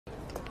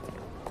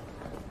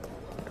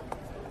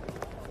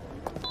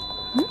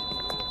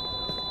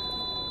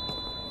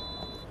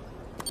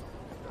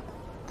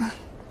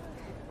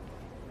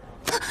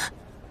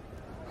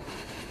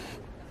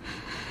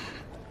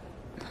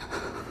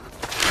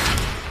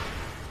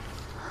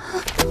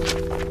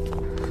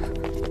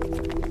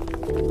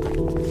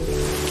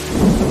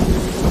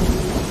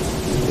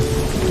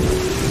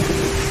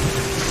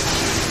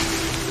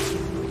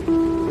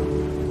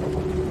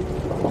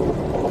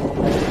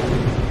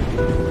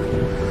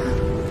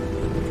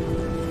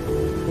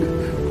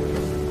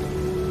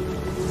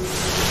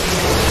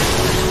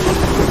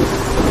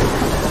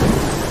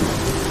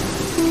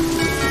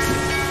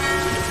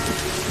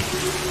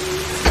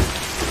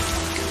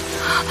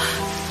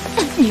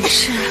你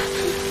是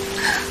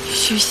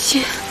许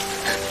仙，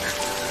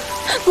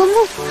罗木，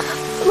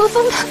罗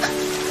峰他。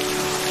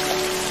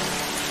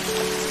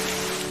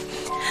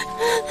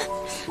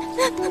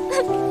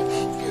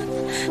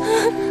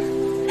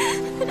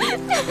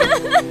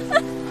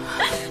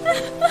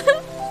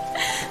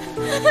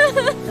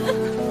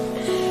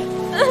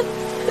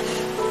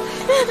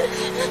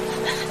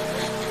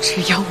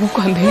只要武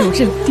馆没有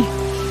认定，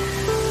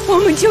我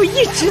们就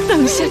一直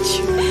等下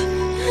去。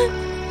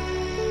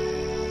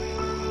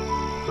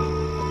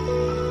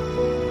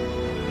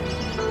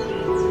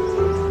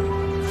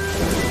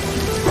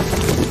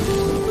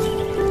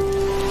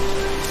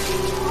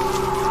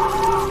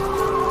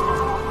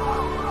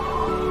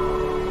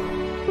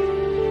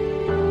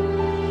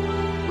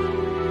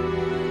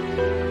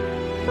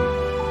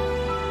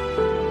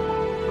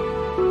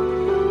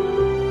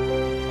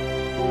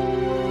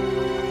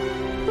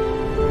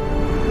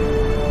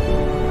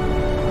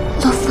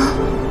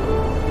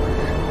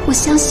我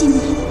相信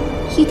你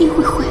一定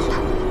会回来。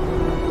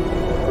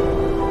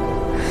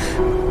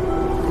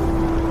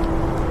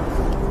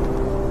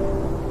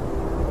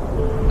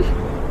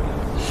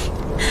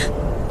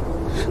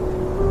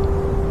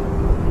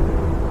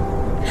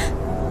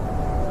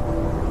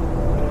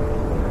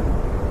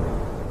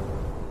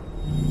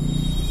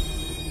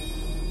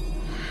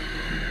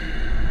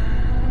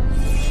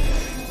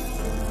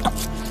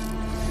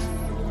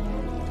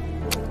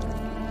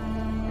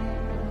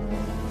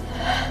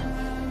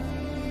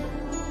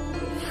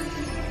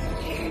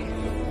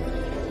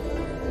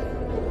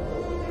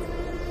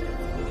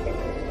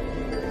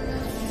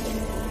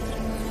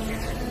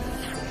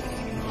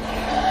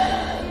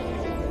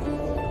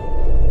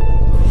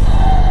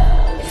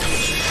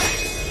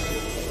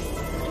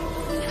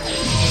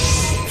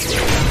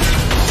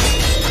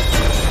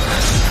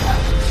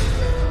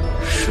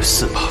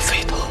14把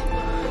飞刀，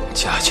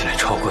加起来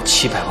超过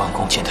700万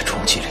公斤的冲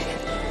击力，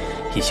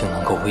已经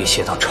能够威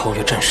胁到超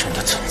越战神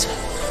的存在，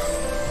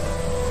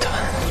但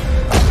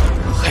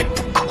还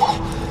不够。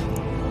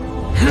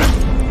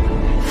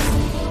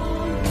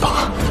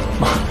爸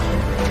妈，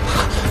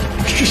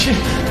师仙。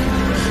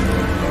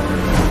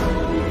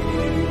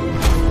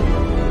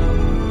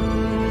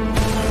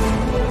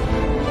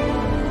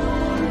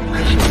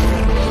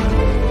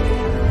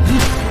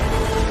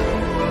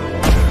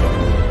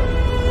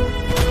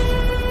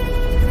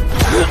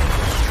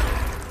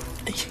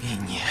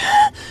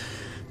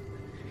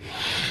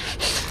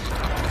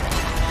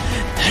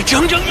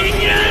整整1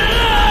年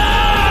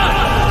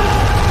了，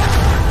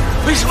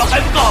为什么还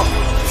不够？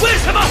为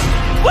什么？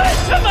为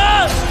什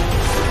么？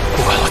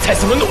不管我再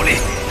怎么努力，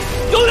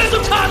永远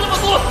都差那么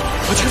多。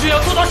我究竟要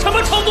做到什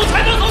么程度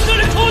才能从这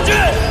里出去？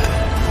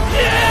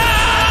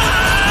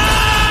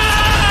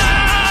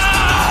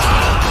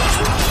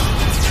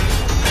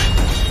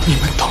你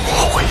们等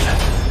我回来。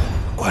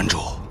关主，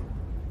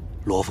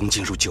罗峰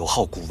进入9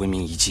号古文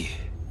明遗迹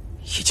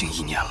已经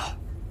1年了。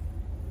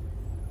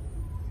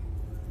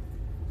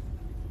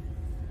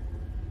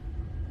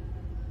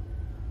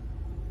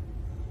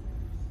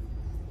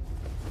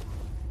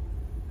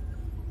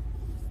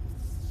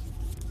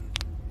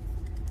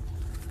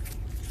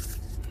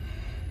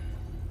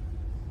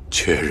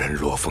确认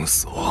罗峰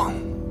死亡，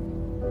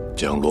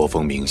将罗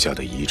峰名下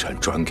的遗产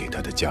转给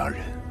他的家人，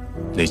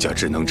那架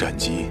智能战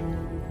机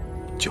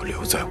就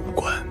留在武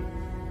馆。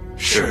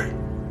是。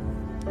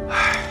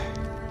唉，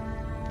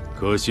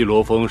可惜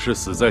罗峰是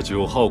死在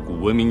9号古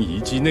文明遗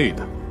迹内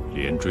的，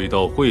连追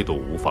悼会都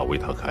无法为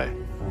他开。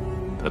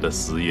他的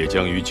死也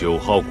将与9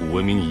号古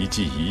文明遗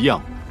迹一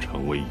样，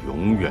成为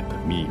永远的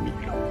秘密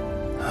了。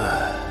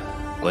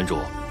关主，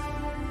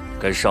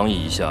该商议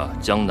一下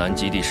江南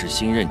基地市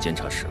新任监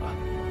察使了。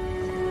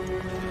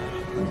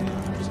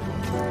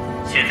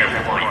现在播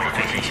报一则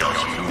最新消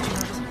息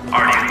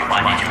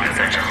：2058年9月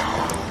30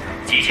号，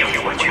极限武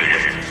馆确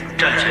认，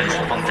战神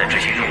罗峰在执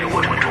行任务过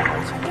程中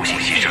不幸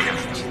牺牲，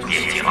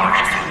年仅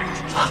20岁。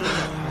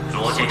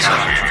罗监察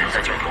使曾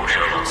在9头蛇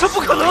王，这不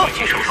可能！已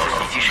经受到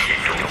袭击事件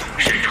中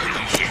身处一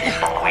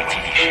线，保卫基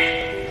地时。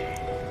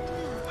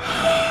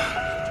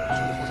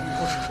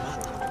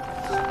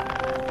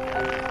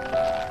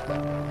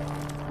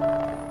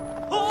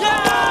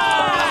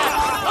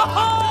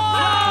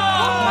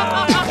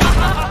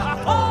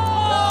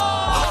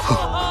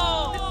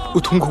我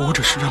通过武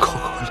者实战考核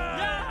了，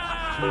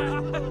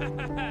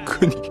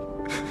可你……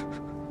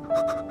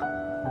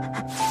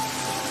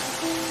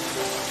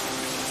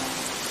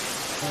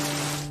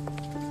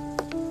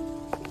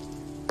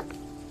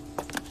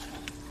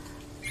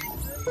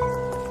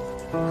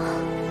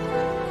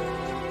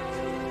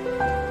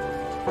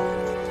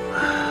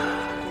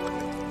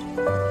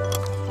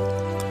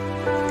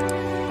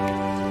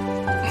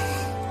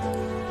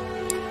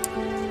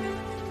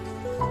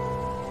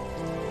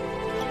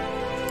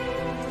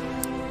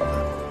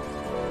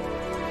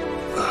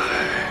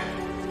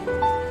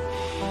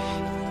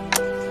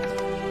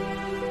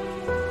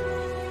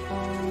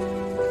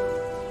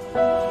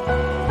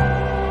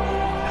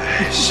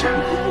是，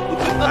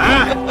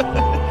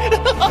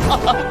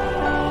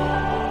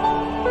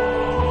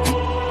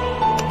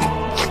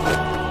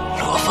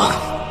罗峰，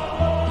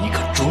你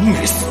可终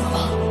于死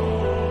了！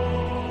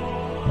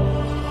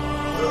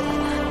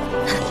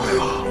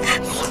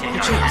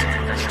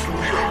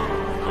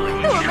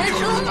我们说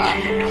好，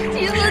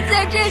以后在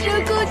战争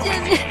中见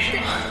面的。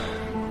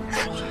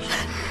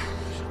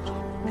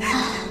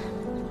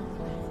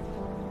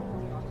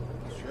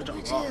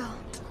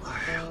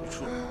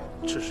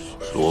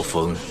罗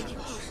峰，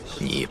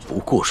你也不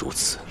过如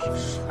此。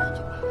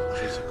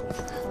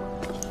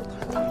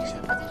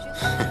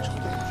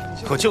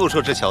我就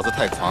说这小子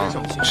太狂，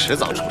迟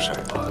早出事儿。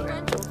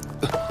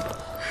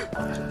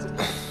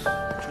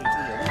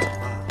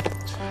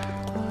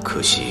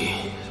可惜，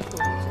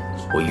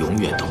我永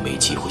远都没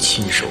机会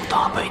亲手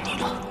打败你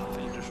了。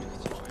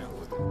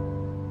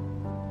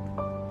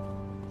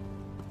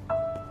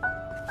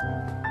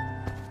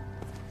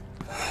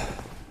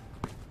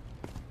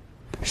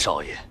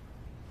少爷，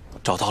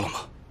找到了吗？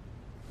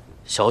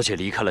小姐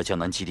离开了江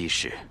南基地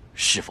时，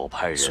是否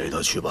派人？随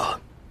他去吧，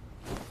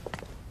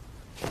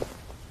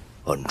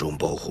暗中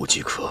保护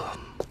即可，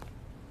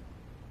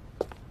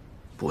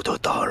不得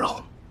打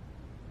扰。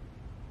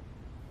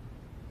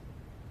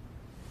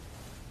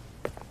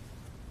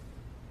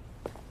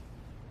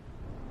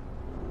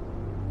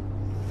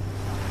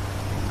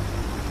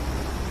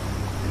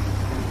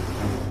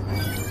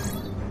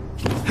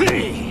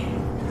嘿，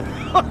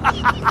哈哈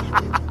哈哈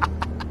哈！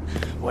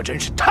我真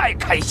是太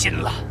开心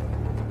了。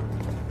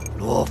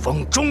罗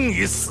峰终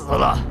于死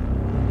了，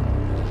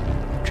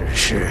只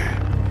是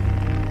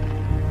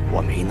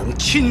我没能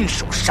亲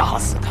手杀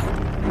死他。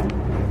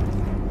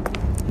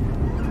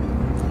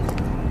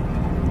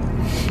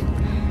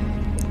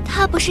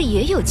他不是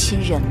也有亲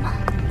人吗？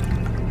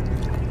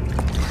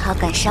他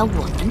敢杀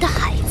我们的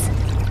孩子，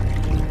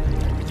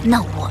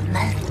那我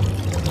们……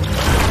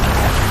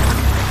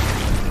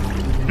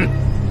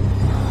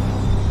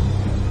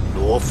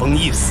罗峰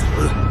一死，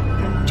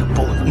就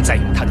不能再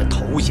用他的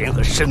头衔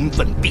和身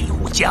份庇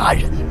护家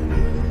人，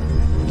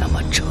那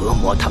么折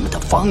磨他们的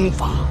方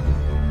法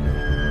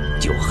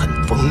就很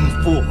丰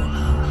富了。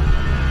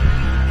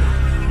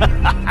哈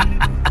哈哈哈！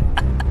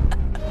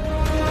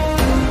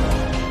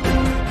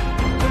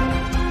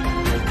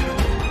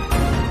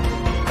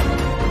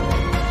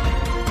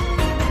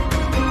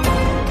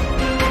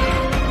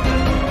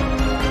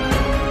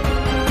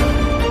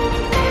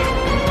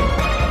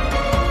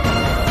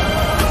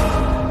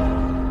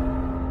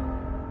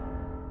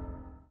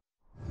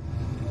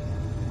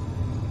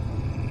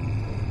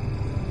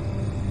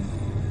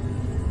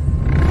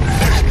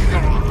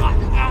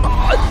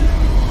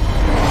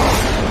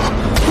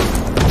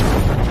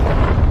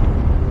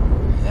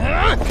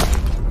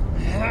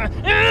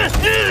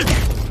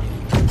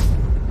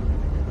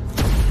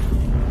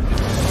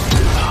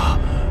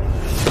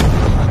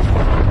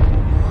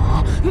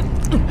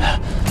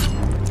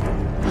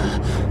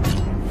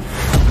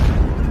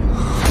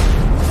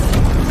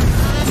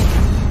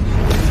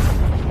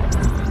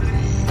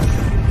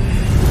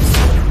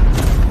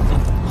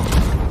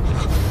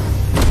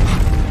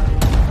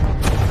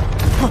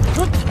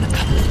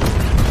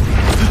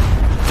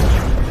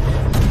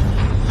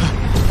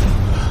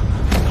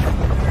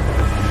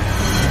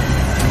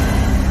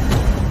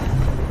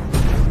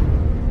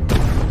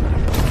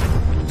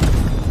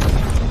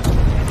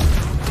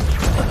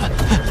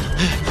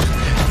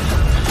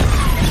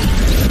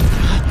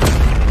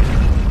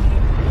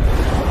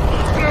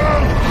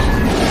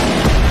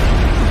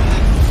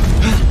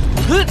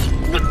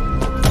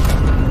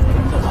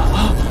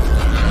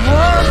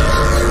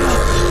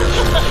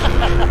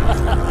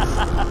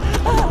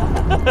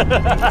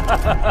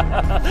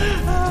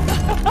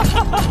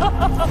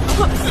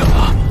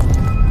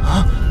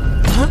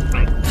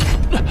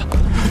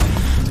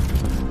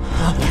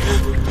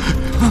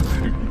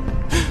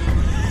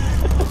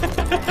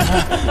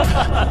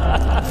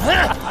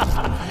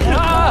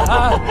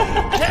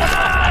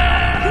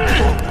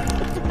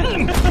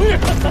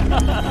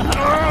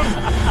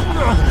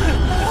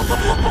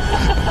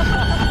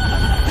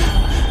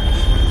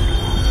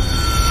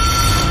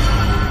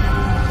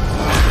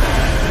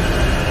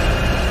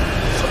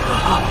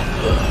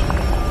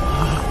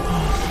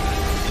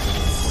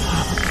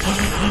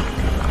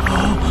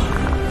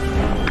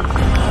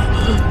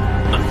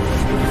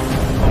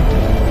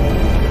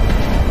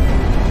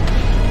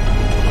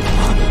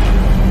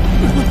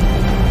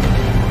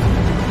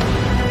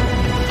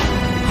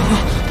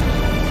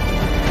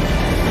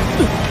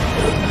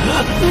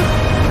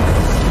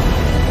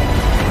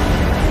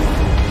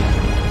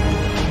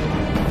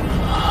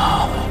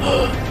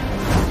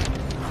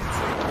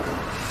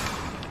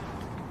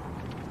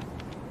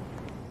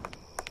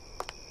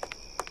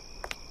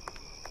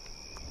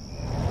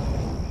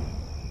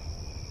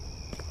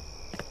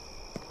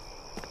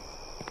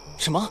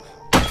什么？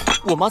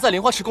我妈在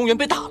莲花池公园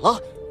被打了？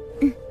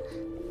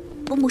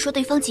伯母说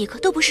对方几个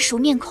都不是熟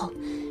面孔，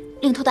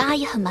领头的阿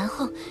姨很蛮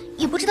横，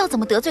也不知道怎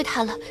么得罪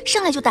她了，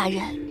上来就打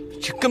人。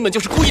这根本就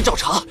是故意找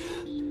茬。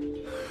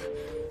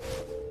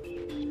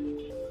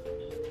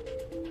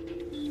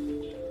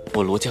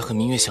我罗家和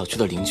明月小区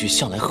的邻居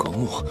向来和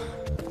睦。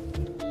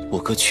我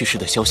哥去世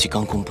的消息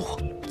刚公布，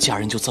家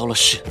人就遭了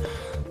事，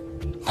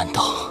难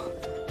道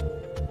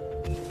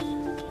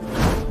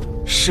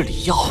是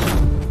李耀？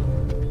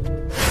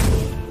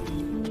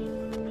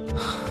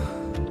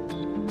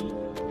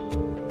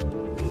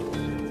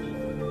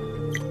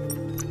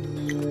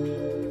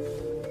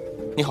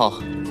你好，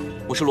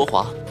我是罗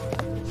华，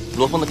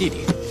罗峰的弟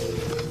弟。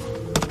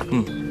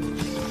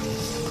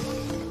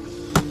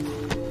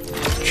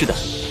是的，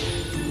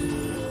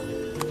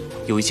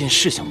有一件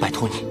事想拜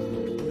托你。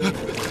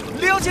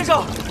李耀先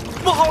生，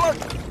不好了！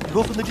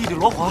罗峰的弟弟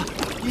罗华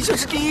已经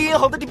是第一银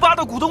行的第8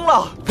大股东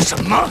了。什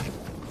么？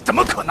怎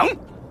么可能？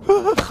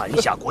韩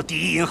夏国第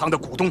一银行的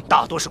股东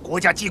大多是国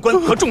家机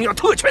关和重要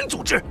特权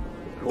组织。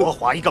罗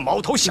华一个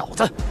毛头小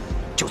子，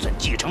就算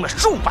继承了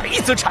数百亿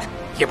资产，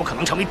也不可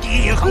能成为第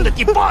一银行的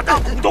第8大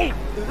股东。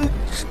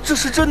这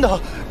是真的。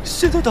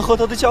现在他和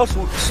他的家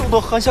属受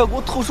到韩夏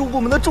国特殊部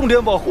门的重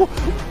点保护，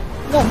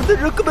我们的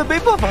人根本没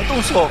办法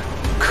动手。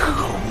可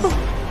恶！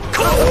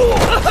可恶！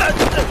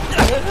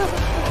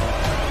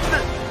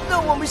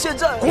那我们现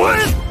在滚！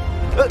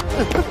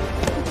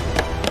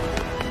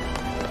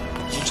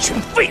一群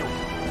废物！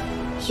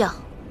耀，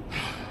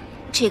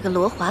这个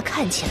罗华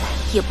看起来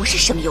也不是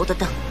省油的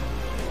灯。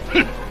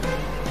哼，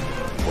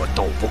我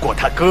斗不过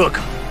他哥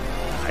哥，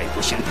还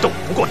不先斗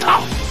不过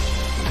他？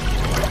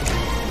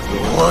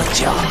罗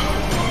家。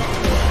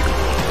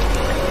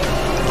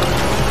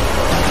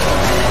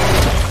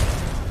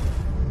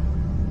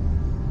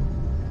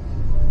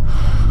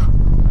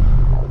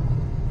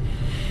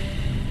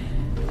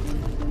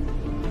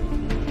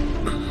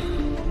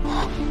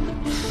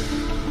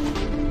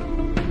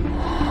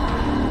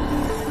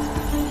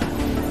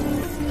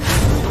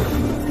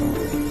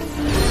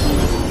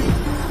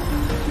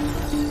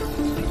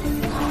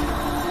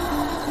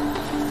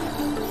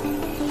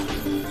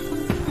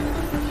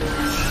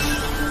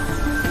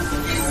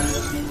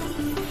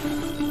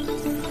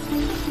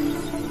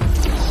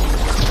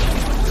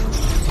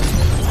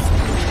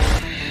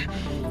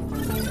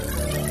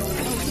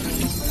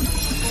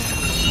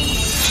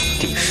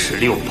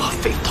6把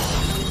飞刀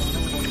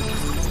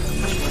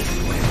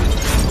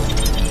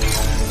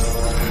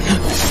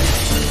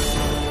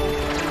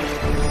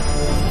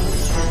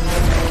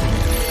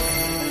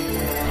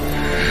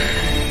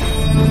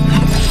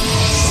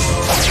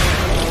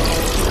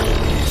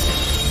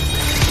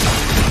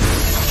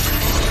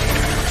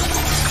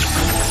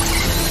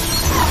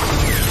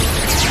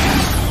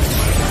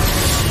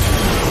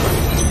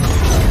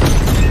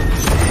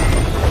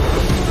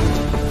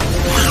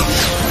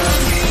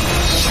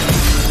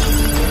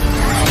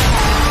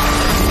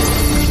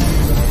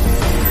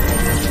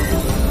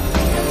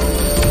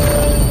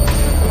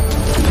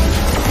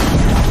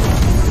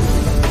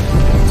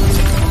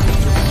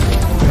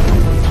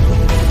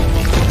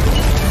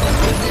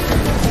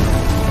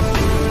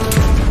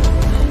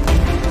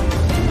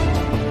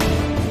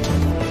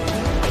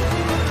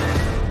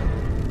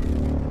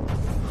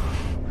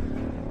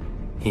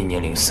，1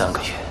年零3个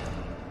月，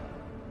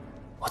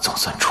我总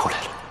算出来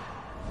了。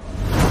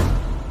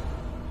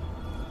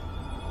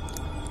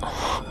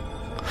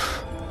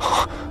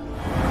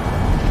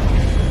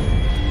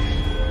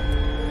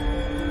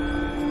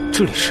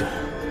这里是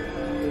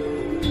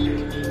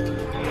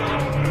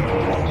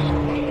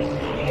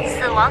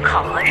死亡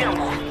考核任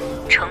务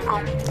成功。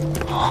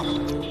啊！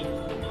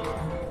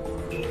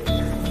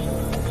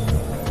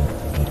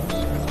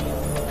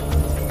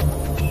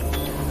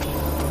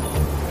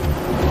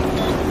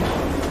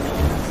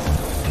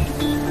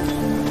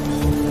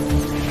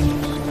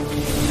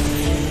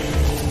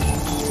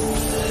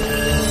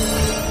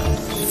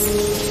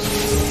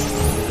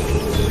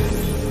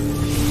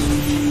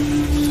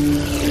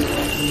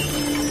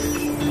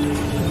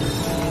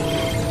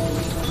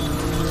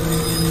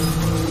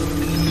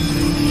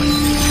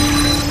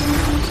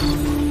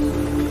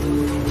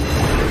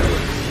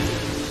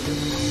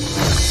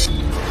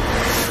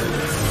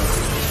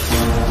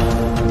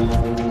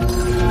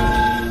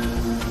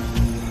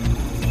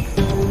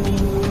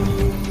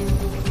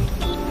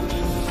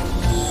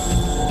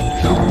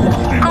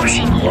恭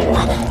喜你，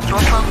罗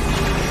峰。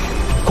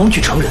工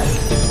具成人。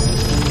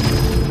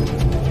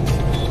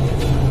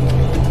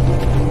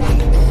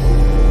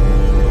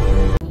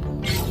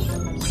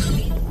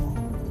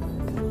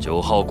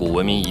9号古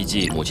文明遗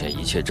迹目前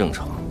一切正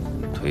常，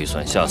推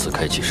算下次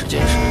开启时间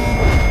时。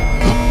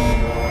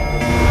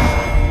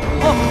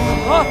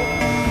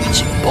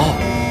警报！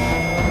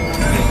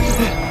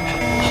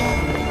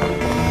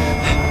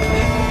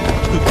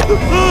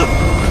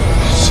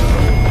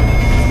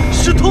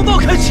是通道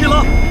开启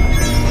了。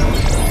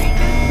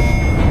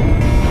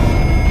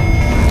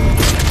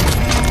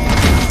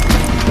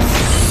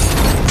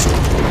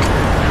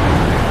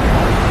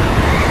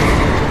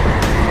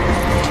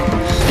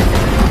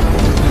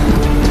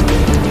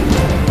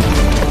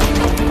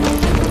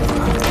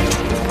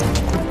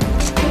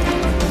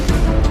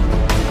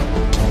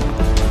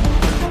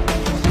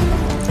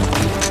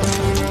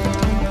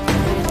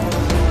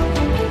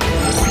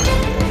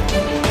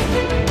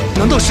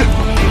难道是？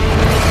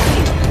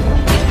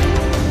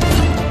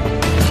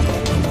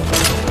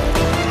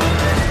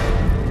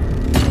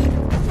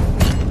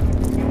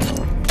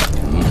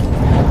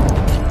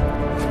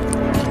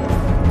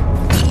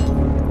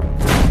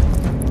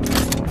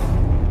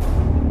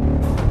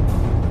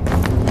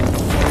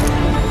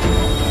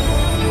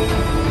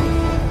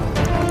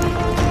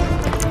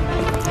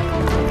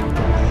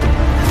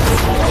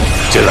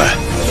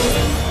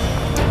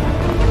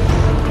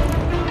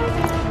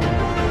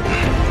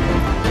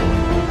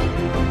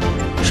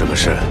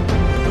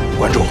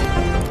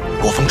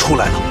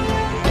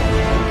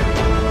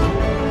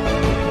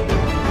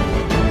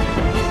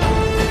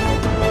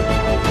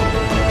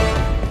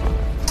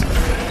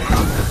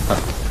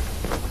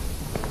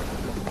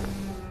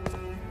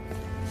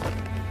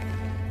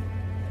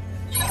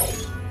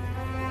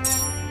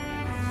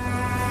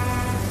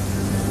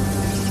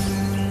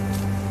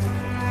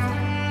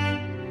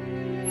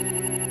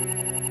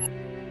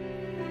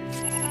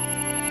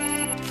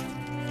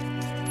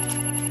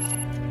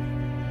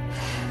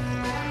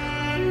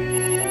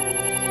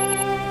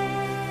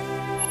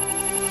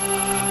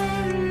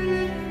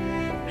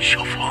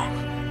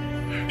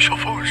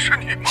是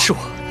你吗？是我，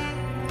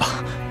爸。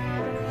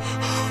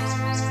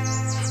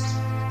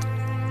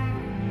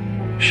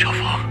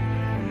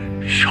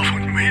小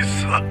凤，你没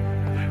死，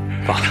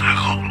爸，太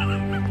好了。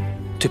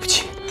对不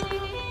起，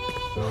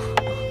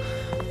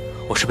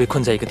我是被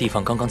困在一个地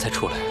方，刚刚才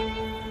出来。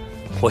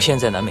我现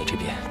在在南美这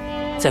边，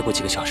再过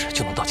几个小时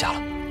就能到家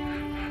了。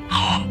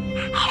好，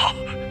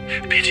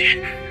别急，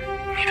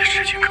你的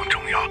事情更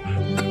重要。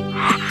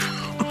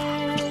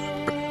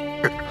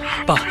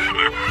爸，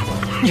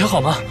你还好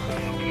吗？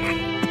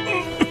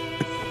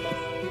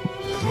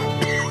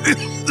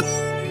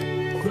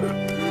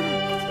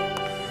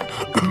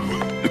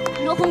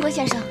罗风阁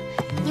先生，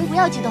您不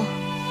要激动。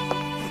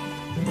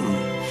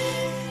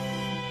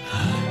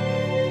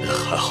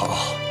还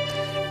好，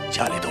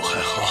家里都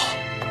还好。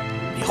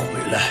你回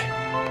来，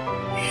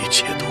一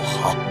切都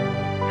好。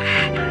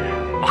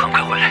我很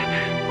快回来。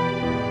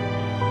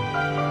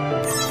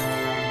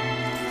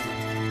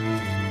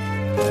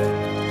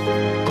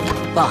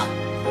爸，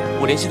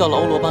我联系到了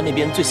欧罗巴那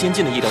边最先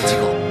进的医疗机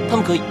构，他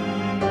们可以。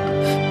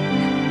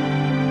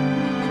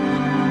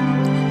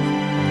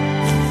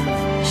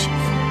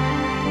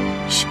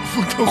小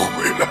凤能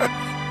回来。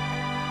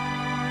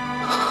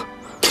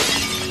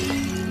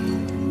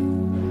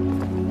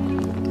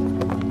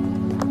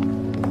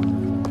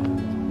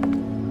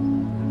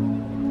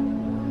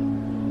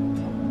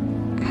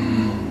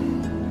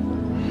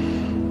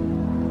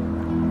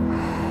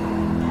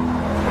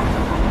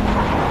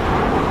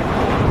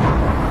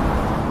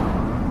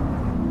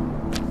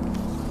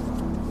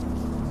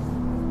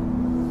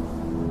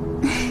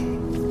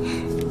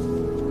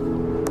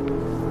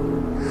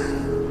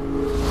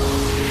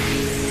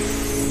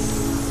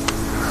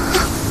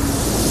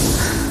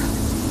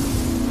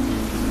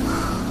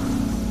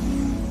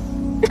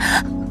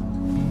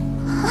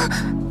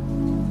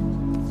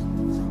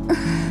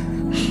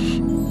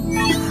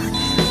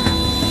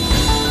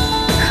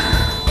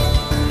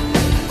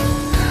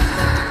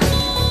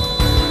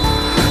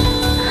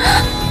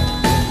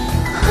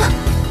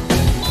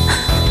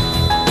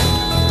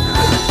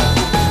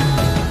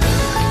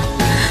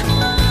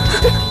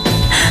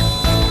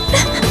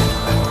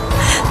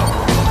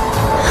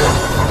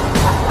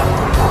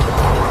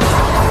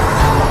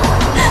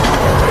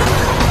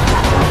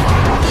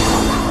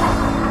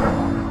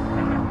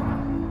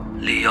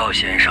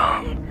先生，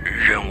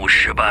任务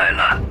失败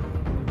了。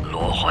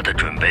罗华的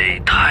准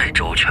备太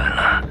周全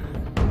了。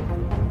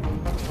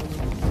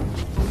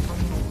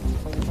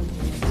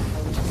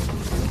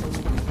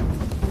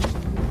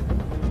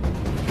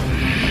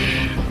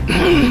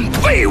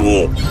废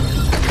物！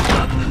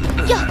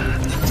哟，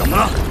怎么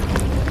了？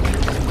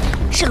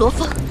是罗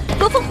峰，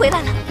罗峰回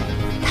来了，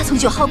他从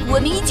9号古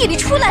文明遗迹里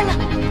出来了。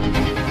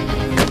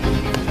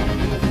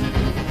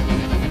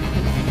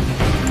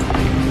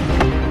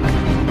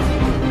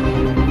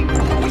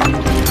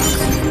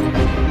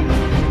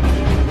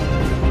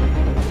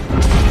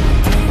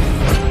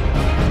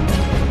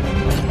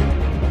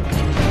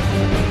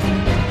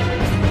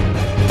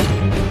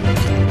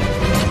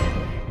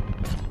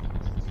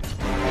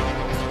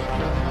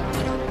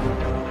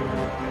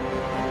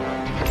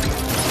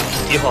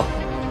1号，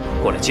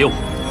过来接我。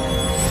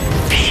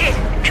是，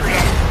主人。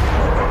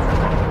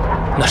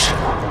那是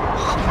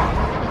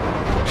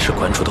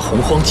馆主的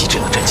洪荒级智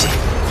能战机。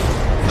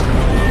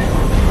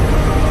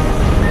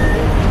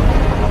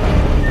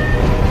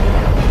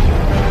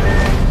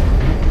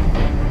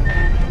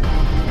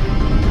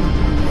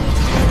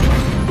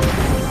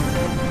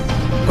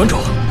馆主。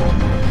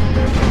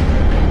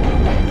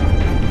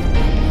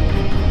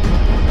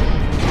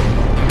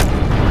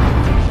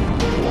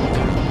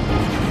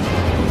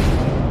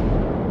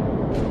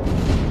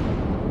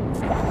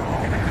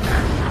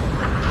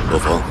罗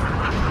峰，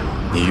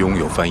你拥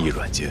有翻译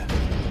软件，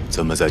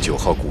怎么在9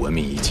号古文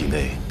明遗迹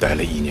内待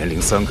了1年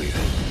零3个月？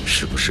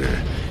是不是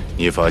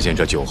你发现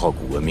这9号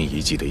古文明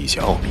遗迹的一些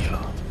奥秘了？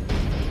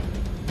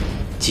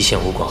极限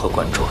武馆和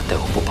馆主待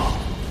我不薄。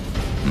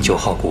9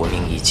号古文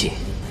明遗迹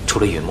除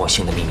了陨没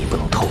性的秘密不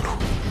能透露，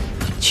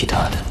其他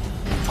的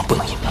不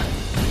能隐瞒。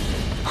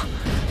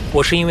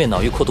我是因为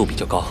脑域扩度比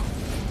较高，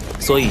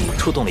所以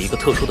出动了一个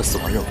特殊的死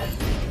亡任务。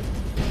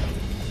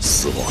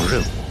死亡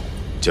任务？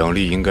奖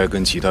励应该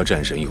跟其他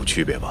战神有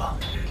区别吧？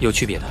有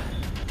区别的。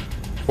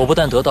我不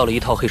但得到了一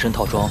套黑神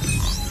套装，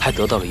还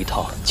得到了一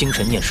套精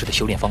神念师的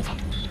修炼方法。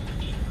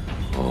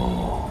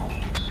哦。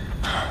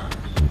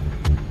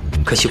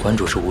可惜馆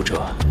主是武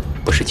者，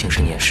不是精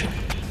神念师，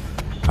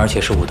而且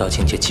是武道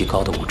境界极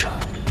高的武者，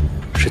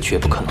是绝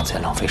不可能再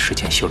浪费时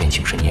间修炼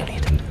精神念力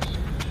的。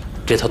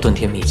这套遁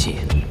天秘籍，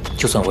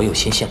就算我有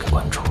心献给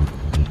馆主，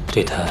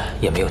对他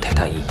也没有太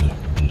大意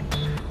义。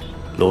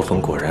罗峰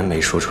果然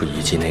没说出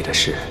遗迹内的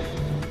事。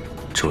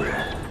主人，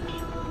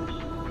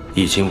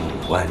已经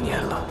5万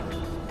年了，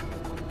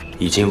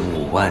已经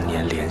5万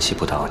年联系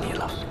不到你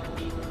了。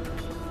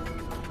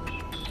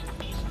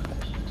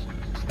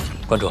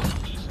馆主，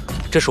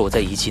这是我在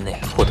遗迹内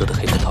获得的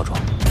黑神套装。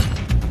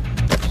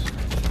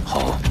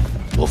好，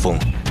罗峰，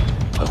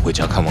快回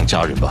家看望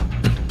家人吧。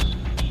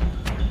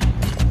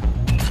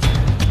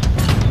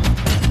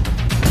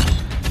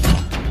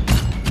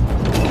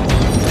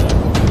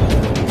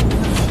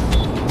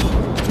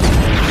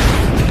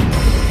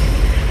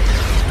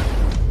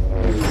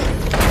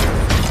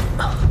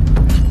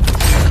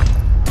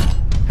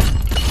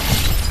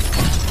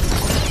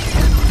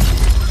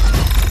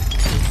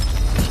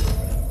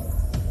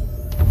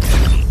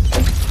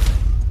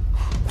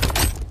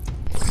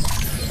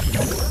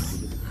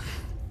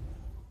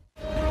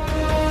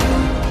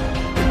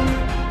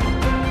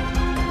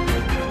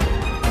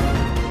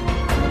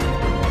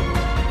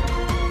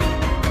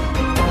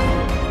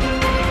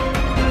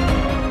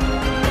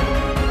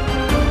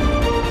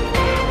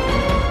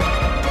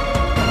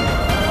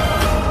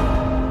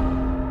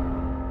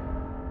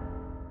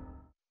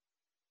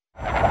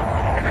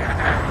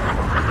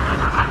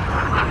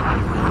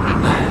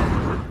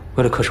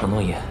恪守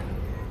诺言，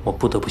我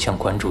不得不向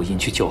馆主隐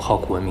去9号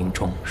古文明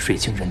中水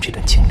晶人这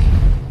段经历。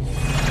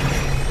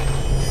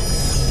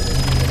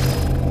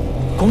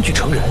工具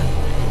成人，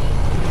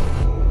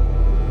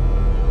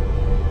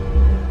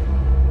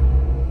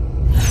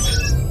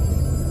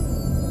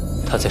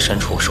他在删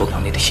除我手表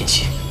内的信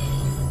息。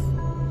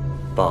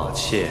抱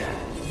歉，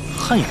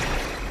汉语。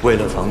为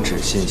了防止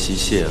信息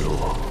泄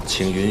露，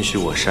请允许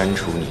我删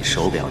除你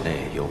手表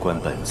内有关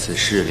本次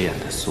试炼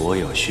的所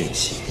有讯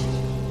息。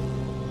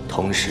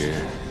同时，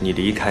你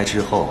离开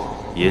之后，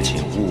也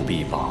请务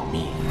必保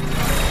密。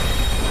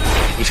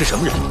你是什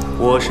么人？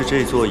我是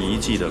这座遗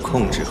迹的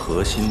控制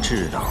核心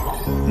智脑，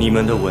你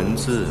们的文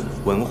字、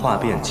文化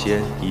变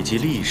迁以及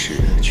历史，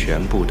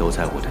全部都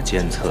在我的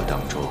监测当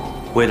中。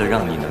为了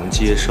让你能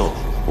接受，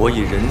我以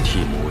人体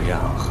模样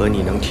和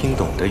你能听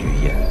懂的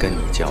语言跟你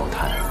交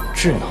谈。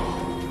智脑。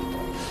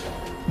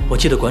我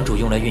记得馆主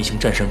用来运行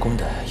战神宫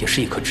的也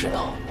是一颗智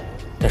脑，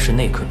但是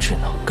那颗智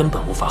脑根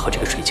本无法和这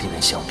个水晶人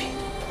相比。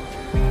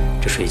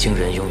这水晶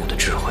人拥有的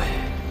智慧，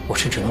我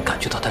甚至能感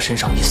觉到他身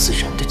上一丝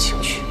人的情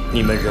绪。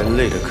你们人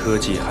类的科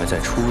技还在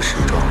初始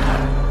状态，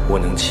我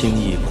能轻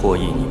易破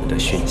译你们的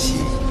讯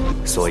息，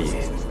所以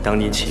当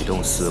你启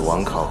动死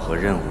亡考核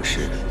任务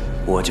时，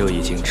我就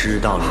已经知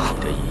道了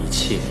你的一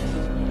切。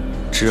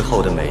之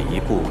后的每一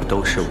步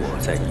都是我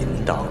在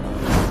引导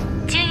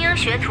你。精英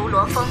学徒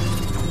罗峰，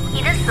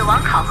你的死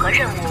亡考核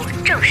任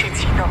务正式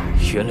启动。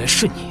原来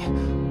是你，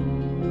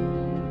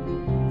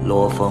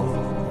罗峰。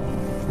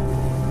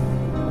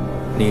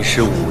你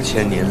是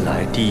5000年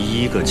来第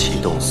一个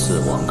启动死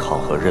亡考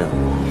核任务，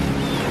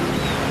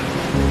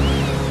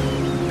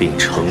并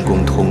成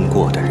功通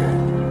过的人。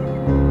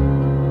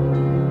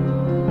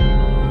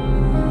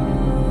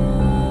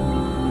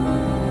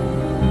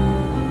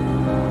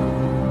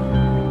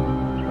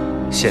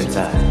现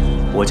在，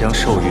我将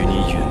授予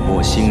你陨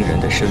没星人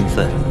的身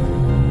份，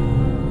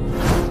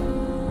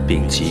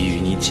并给予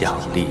你奖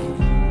励。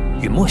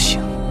陨没星。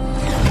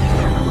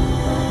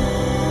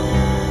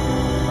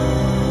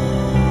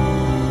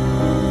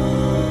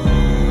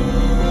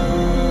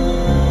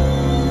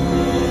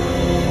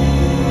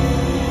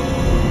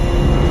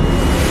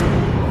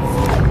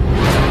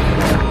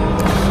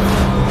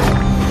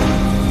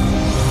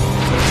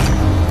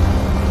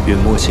陨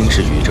没星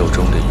是宇宙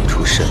中的一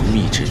处神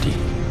秘之地。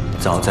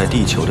早在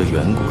地球的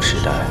远古时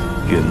代，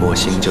陨没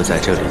星就在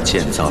这里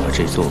建造了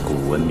这座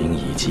古文明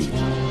遗迹，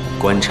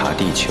观察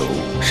地球，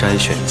筛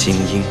选精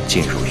英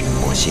进入陨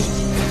没星。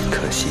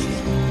可惜，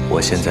我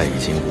现在已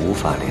经无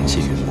法联系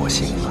陨没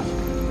星了。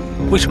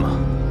为什么？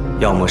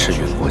要么是陨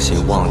没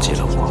星忘记了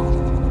我，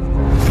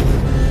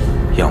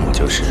要么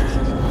就是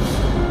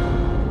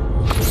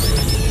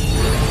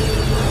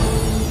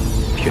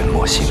陨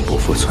没星不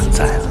复存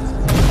在了。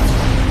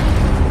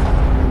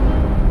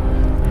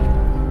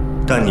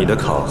但你的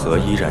考核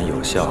依然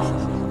有效，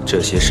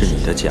这些是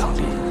你的奖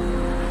励。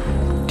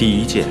第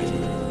一件，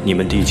你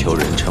们地球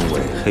人称为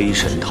黑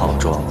神套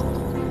装；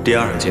第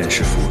二件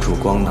是辅助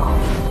光脑，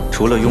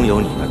除了拥有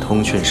你们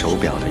通讯手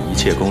表的一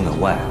切功能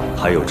外，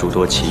还有诸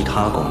多其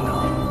他功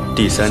能。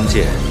第三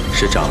件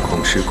是掌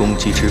控师攻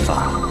击之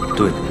法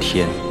遁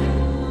天。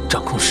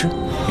掌控师？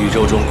宇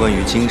宙中关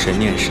于精神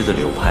念师的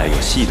流派有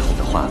系统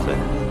的划分，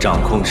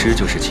掌控师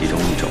就是其中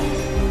一种。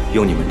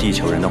用你们地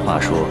球人的话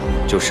说，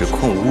就是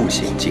控物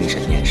型精神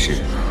念师。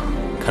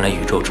看来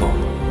宇宙中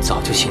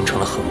早就形成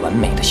了很完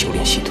美的修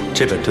炼系统。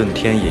这本遁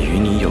天也与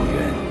你有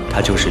缘，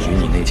它就是与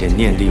你那件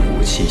念力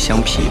武器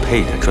相匹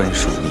配的专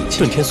属秘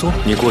籍。遁天梭，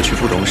你过去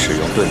不懂使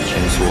用遁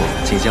天梭，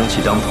竟将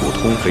其当普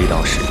通飞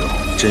刀使用，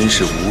真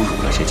是侮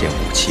辱了这件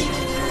武器。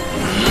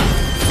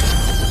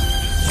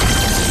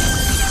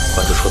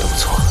馆主说的不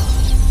错，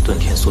遁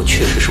天梭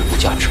确实是无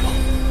价之宝。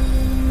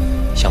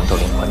想不到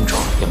连馆主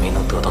也没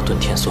能得到遁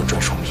天梭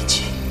专属秘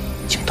籍，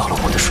竟到了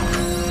我的手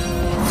中。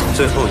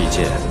最后一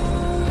件，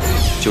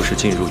就是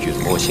进入陨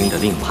没星的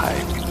令牌。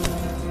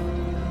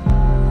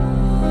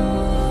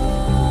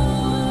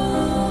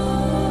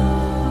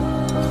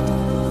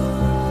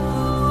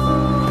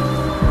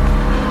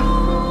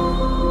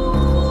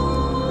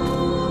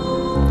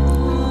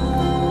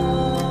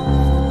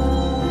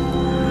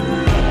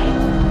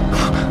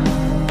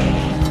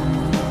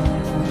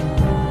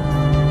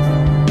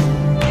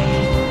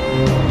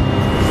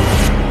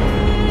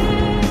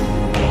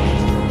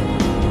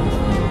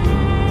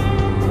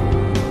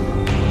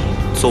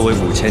作为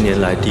5000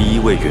年来第一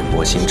位陨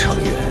没星成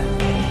员，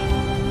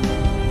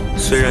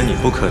虽然你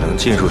不可能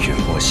进入陨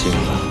没星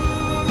了，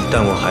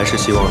但我还是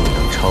希望你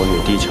能超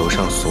越地球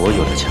上所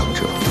有的强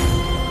者，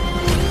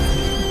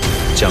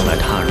将来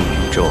踏入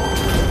宇宙，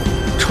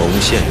重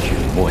现陨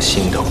没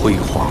星的辉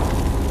煌。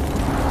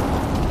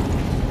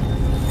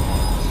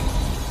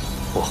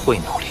我会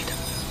努力的。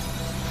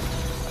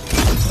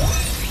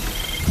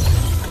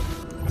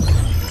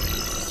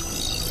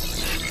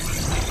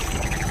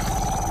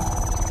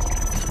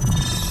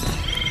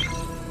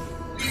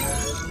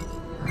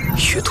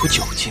学徒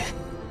9阶。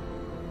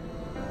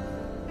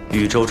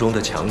宇宙中的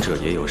强者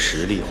也有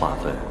实力划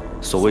分，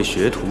所谓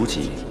学徒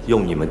级，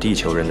用你们地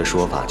球人的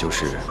说法就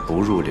是不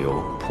入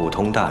流、普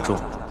通大众。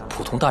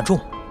普通大众，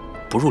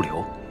不入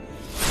流。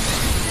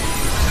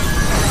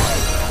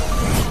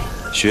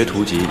学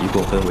徒级一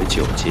共分为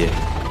9阶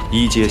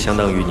，1阶相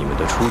当于你们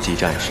的初级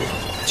战士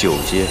，9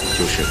阶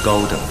就是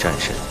高等战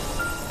神。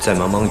在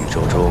茫茫宇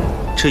宙中，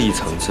这一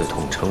层次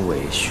统称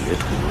为学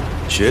徒。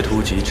学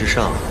徒级之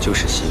上就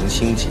是行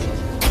星级，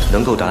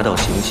能够达到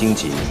行星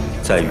级，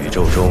在宇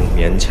宙中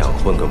勉强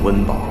混个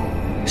温饱。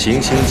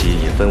行星级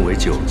也分为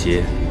9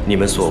阶，你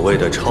们所谓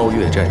的超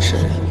越战神，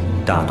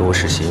大多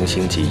是行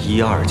星级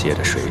1、2阶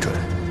的水准。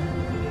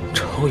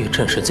超越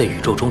战神在宇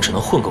宙中只能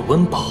混个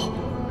温饱，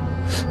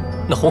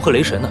那红和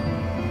雷神呢？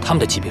他们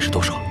的级别是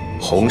多少？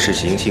红是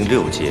行星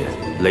6阶，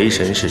雷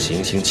神是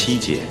行星7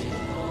阶。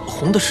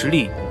红的实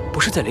力不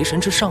是在雷神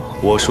之上吗？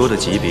我说的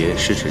级别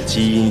是指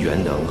基因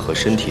原能和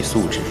身体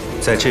素质，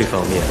在这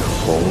方面，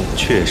红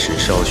确实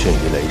稍逊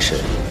于雷神。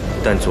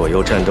但左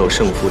右战斗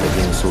胜负的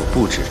因素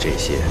不止这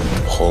些，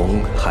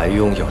红还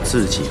拥有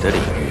自己的领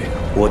域。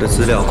我的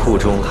资料库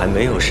中还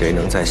没有谁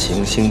能在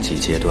行星级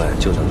阶段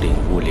就能领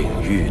悟领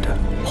域的。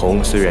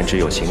红虽然只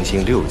有行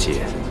星6阶，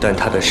但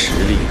他的实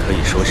力可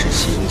以说是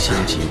行星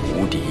级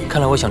无敌。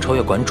看来我想超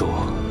越馆主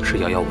是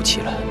遥遥无期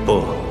了。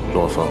不，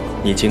洛风，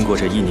你经过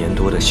这1年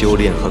多的修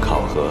炼和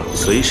考核，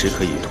随时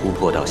可以突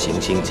破到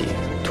行星级。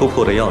突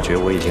破的要诀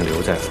我已经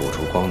留在辅助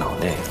光脑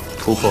内。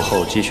突破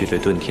后，继续对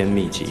遁天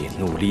秘籍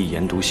努力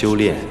研读修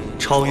炼，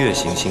超越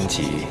行星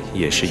级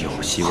也是有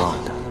希望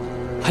的。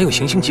还有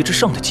行星级之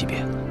上的级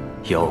别？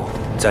有，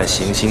在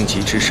行星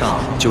级之上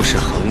就是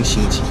恒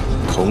星级，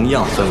同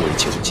样分为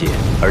9阶；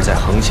而在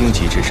恒星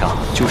级之上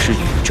就是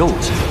宇宙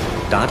级，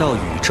达到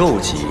宇宙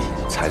级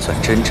才算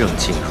真正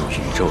进入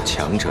宇宙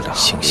强者的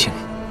行星、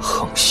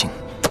恒星、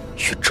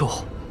宇宙。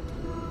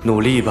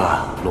努力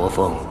吧，罗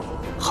峰，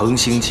恒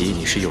星级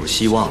你是有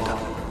希望的。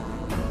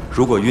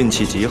如果运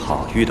气极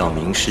好，遇到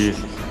名师，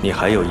你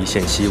还有一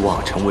线希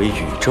望成为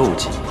宇宙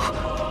级。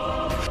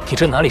你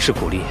这哪里是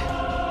鼓励，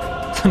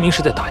分明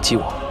是在打击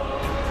我。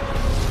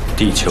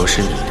地球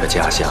是你的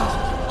家乡，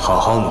好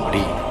好努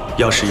力。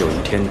要是有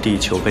一天地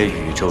球被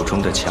宇宙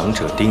中的强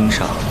者盯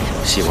上，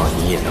希望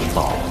你也能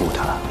保护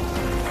它。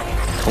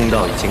通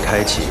道已经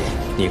开启，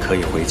你可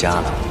以回家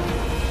了。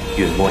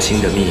陨墨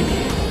星的秘密，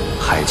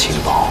还请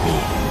保密。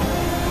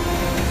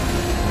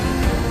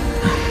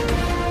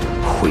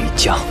回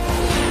家。